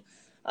side.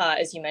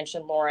 As you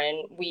mentioned,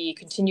 Lauren, we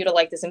continue to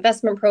like this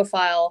investment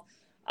profile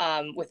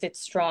with its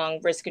strong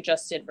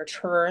risk-adjusted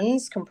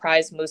returns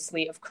comprised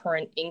mostly of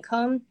current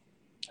income,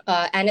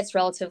 and it's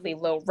relatively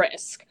low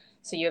risk.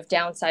 So you have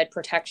downside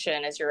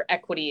protection as your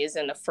equity is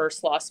in the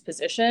first loss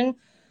position.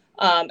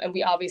 And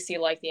we obviously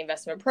like the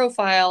investment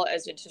profile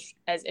as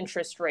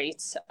interest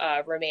rates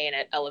remain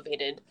at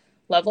elevated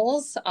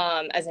levels.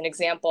 As an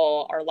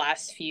example, our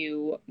last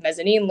few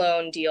mezzanine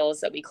loan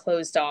deals that we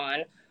closed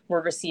on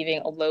were receiving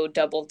a low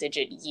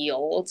double-digit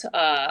yield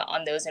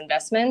on those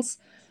investments.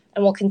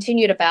 And we'll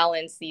continue to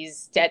balance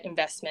these debt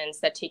investments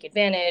that take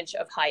advantage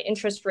of high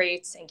interest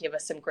rates and give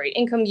us some great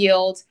income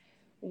yield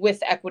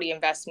with equity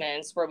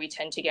investments where we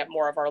tend to get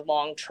more of our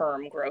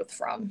long-term growth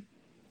from.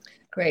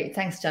 Great.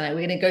 Thanks, Janet.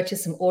 We're going to go to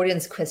some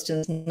audience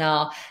questions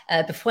now.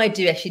 Before I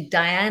do, actually,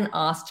 Diane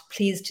asked,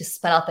 please, to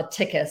spell out the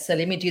ticker. So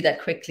let me do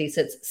that quickly.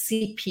 So it's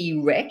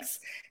CP Rex.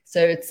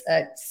 So it's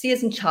C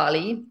as in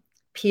Charlie,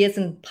 P as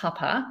in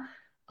Papa,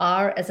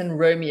 R as in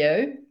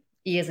Romeo,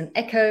 E as in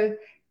Echo,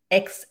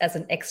 X as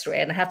an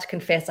X-ray. And I have to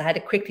confess, I had to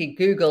quickly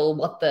Google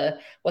what the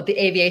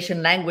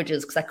aviation language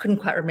is because I couldn't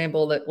quite remember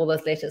all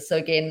those letters. So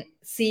again,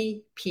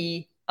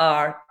 CPREX.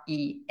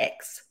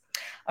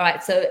 All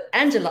right, so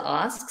Angela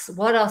asks,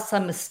 what are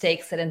some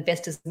mistakes that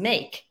investors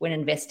make when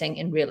investing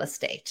in real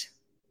estate?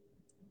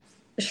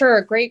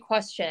 Sure, great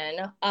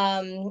question.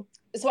 So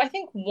I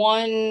think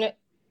one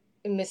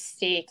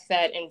mistake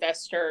that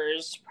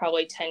investors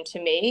probably tend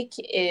to make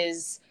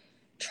is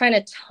trying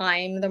to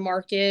time the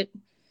market,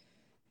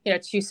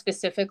 too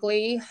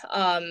specifically.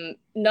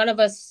 None of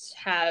us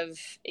have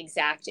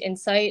exact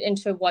insight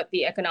into what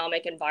the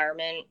economic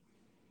environment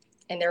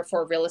and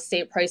therefore real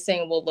estate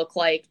pricing will look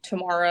like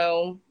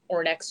tomorrow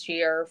or next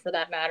year, for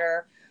that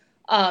matter.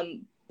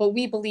 But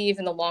we believe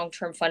in the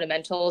long-term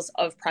fundamentals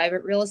of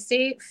private real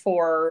estate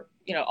for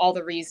all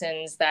the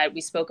reasons that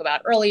we spoke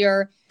about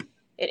earlier.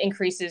 It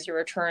increases your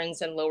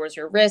returns and lowers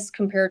your risk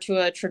compared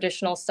to a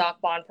traditional stock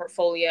bond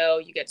portfolio.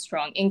 You get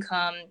strong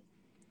income.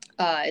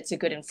 It's a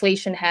good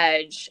inflation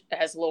hedge. It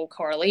has low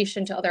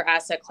correlation to other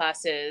asset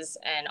classes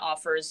and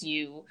offers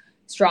you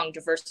strong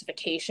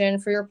diversification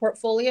for your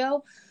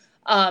portfolio.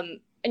 And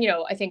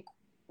I think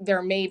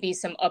there may be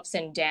some ups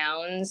and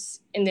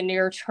downs in the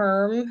near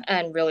term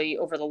and really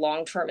over the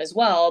long term as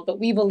well. But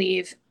we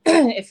believe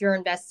if you're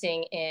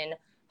investing in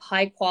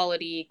high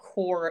quality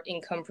core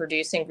income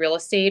producing real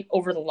estate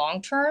over the long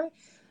term,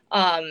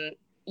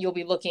 you'll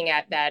be looking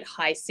at that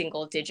high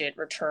single digit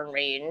return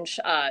range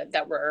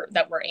that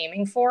we're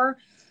aiming for.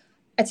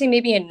 I'd say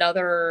maybe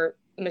another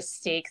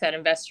mistake that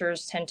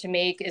investors tend to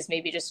make is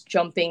maybe just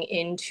jumping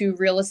into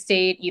real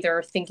estate,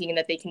 either thinking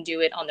that they can do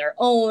it on their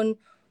own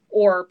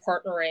or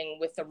partnering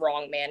with the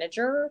wrong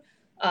manager.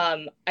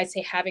 I'd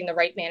say having the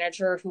right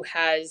manager who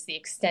has the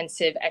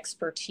extensive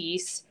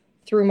expertise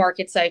through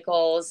market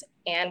cycles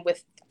and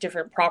with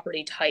different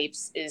property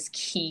types is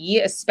key,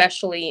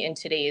 especially in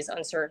today's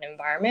uncertain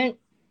environment.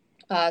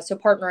 So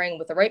partnering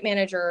with the right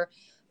manager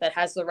that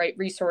has the right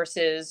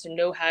resources,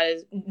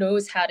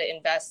 knows how to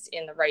invest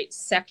in the right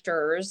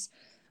sectors,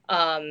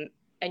 and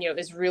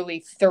is really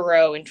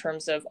thorough in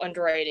terms of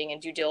underwriting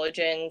and due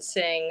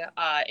diligencing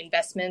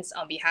investments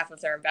on behalf of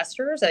their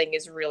investors, I think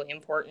is really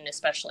important,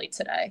 especially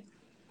today.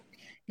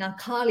 Now,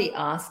 Carly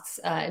asks,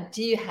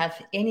 do you have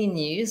any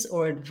news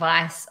or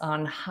advice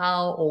on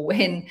how or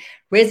when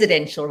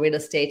residential real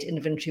estate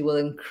inventory will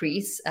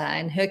increase,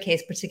 in her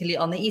case, particularly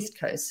on the East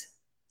Coast?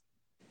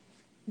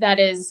 That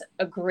is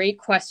a great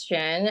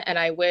question, and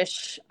I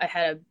wish I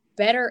had a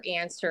better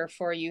answer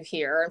for you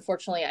here.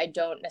 Unfortunately, I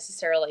don't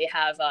necessarily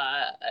have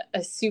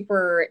a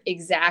super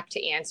exact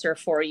answer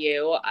for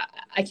you.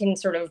 I can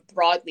sort of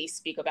broadly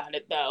speak about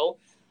it, though.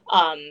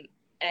 And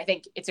I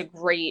think it's a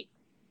great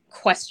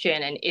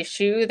question and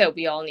issue that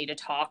we all need to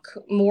talk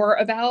more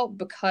about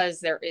because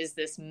there is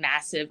this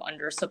massive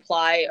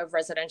undersupply of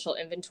residential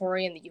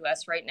inventory in the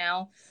U.S. right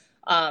now.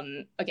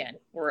 Again,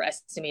 we're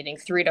estimating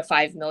 3 to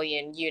 5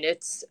 million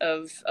units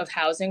of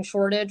housing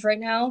shortage right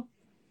now.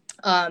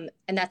 And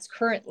that's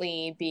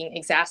currently being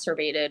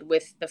exacerbated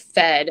with the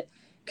Fed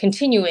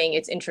continuing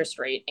its interest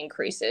rate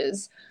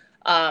increases.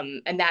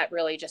 And that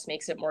really just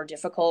makes it more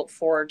difficult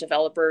for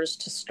developers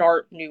to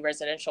start new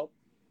residential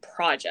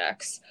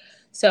projects.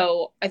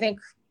 So I think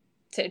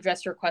to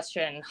address your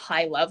question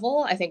high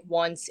level, I think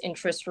once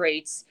interest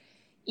rates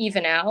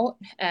even out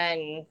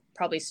and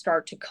probably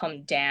start to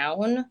come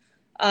down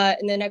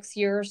in the next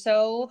year or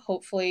so,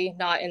 hopefully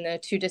not in the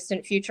too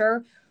distant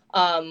future,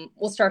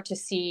 we'll start to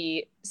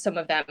see some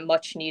of that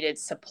much needed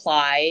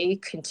supply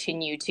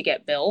continue to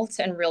get built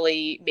and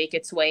really make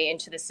its way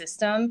into the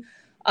system.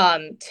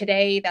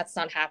 Today, that's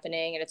not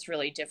happening and it's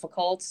really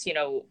difficult.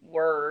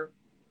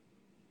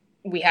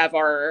 We have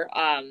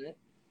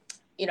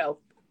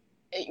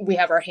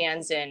our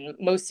hands in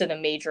most of the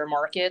major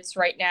markets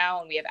right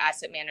now, and we have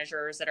asset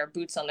managers that are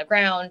boots on the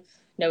ground,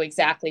 know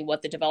exactly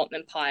what the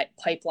development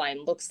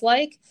pipeline looks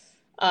like.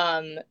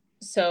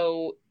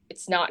 So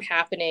it's not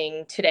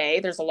happening today.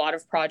 There's a lot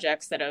of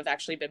projects that have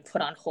actually been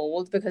put on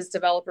hold because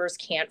developers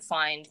can't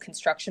find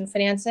construction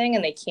financing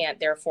and they can't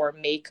therefore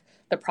make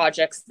the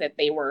projects that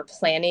they were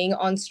planning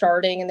on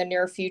starting in the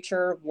near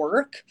future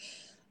work.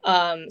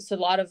 So a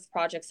lot of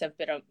projects have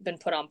been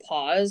put on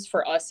pause.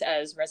 For us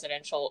as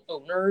residential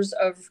owners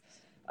of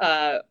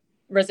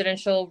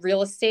residential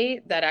real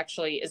estate, that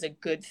actually is a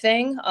good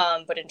thing.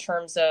 But in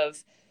terms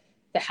of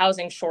the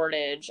housing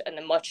shortage and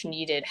the much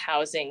needed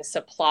housing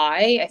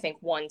supply. I think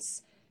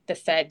once the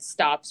Fed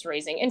stops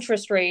raising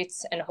interest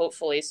rates and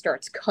hopefully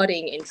starts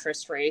cutting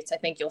interest rates, I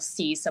think you'll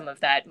see some of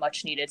that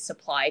much needed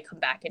supply come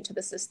back into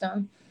the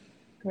system.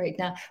 Great.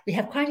 Now, we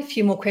have quite a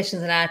few more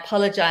questions, and I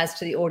apologize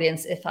to the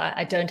audience if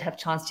I don't have a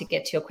chance to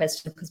get to your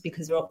question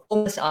because we're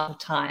almost out of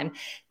time.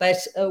 But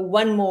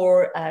one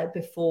more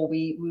before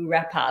we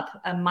wrap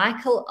up.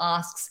 Michael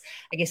asks,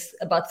 I guess,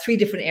 about 3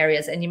 different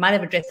areas, and you might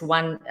have addressed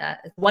one.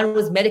 One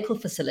was medical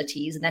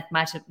facilities, and that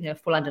might have,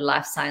 fall under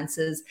life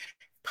sciences,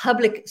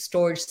 public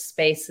storage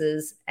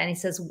spaces, and he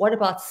says, what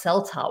about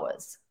cell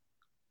towers?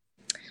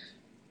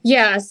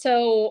 Yeah,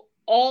 so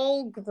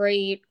all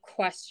great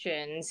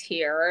questions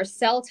here.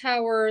 Cell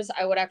towers,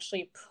 I would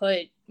actually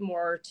put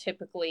more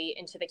typically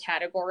into the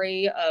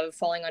category of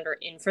falling under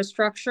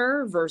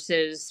infrastructure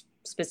versus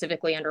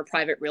specifically under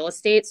private real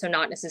estate. So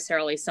not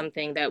necessarily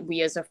something that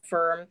we as a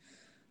firm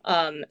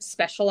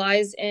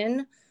specialize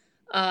in.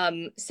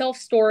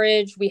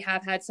 Self-storage, we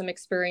have had some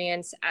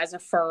experience as a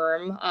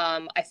firm.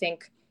 I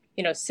think,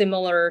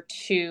 similar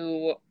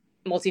to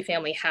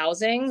multifamily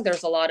housing,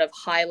 there's a lot of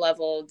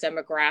high-level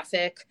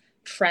demographic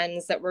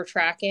trends that we're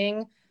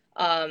tracking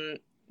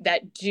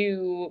that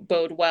do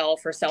bode well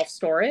for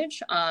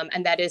self-storage.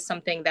 And that is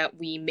something that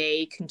we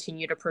may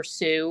continue to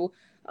pursue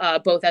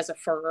both as a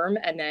firm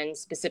and then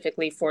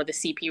specifically for the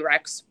CP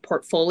Rex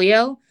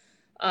portfolio.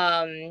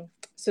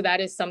 So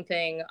that is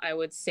something I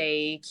would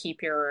say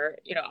keep your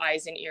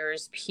eyes and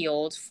ears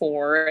peeled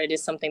for. It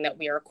is something that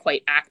we are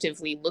quite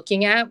actively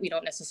looking at. We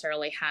don't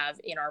necessarily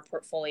have in our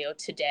portfolio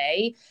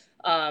today,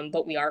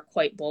 but we are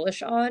quite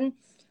bullish on.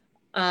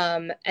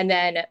 And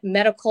then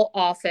medical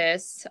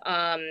office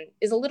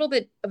is a little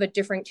bit of a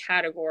different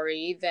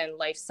category than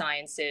life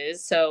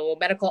sciences. So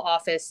medical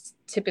office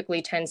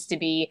typically tends to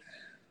be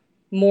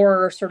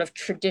more sort of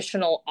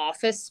traditional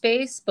office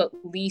space, but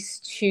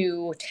leased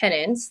to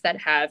tenants that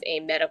have a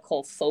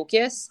medical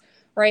focus,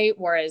 right?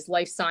 Whereas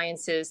life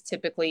sciences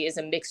typically is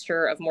a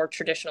mixture of more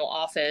traditional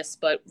office,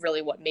 but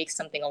really what makes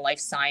something a life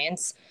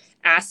science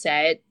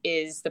asset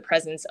is the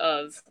presence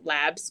of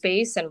lab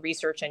space and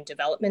research and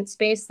development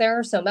space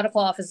there. So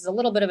medical office is a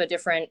little bit of a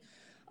different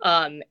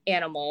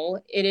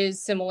animal. It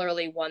is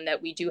similarly one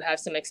that we do have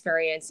some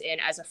experience in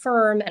as a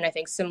firm. And I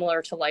think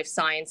similar to life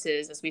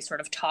sciences, as we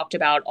sort of talked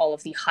about all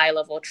of the high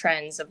level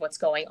trends of what's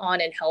going on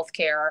in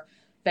healthcare,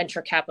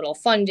 venture capital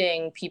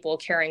funding, people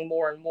caring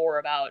more and more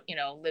about,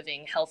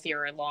 living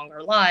healthier and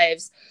longer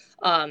lives.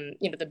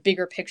 The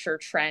bigger picture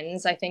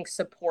trends, I think,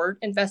 support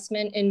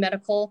investment in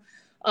medical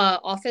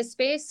office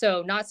space.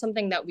 So not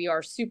something that we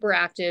are super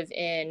active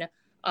in,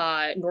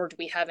 nor do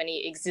we have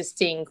any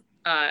existing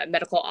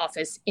medical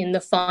office in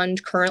the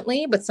fund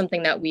currently, but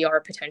something that we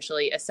are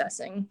potentially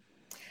assessing.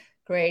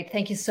 Great.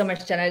 Thank you so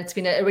much, Janet. It's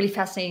been a really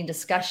fascinating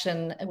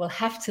discussion. We'll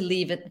have to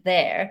leave it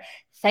there.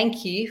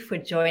 Thank you for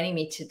joining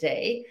me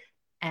today.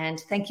 And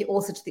thank you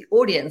also to the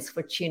audience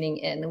for tuning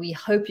in. We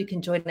hope you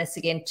can join us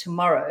again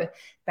tomorrow.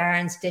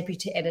 Barron's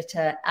Deputy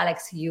Editor,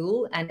 Alex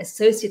Yule, and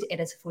Associate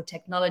Editor for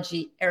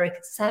Technology,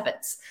 Eric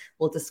Savitz,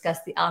 will discuss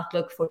the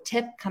outlook for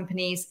tech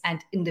companies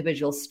and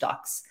individual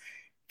stocks.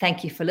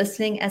 Thank you for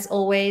listening. As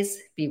always,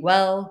 be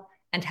well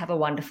and have a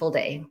wonderful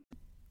day.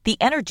 The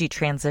energy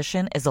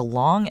transition is a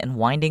long and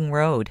winding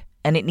road,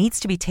 and it needs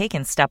to be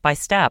taken step by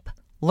step.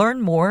 Learn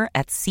more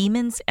at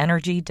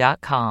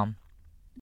SiemensEnergy.com.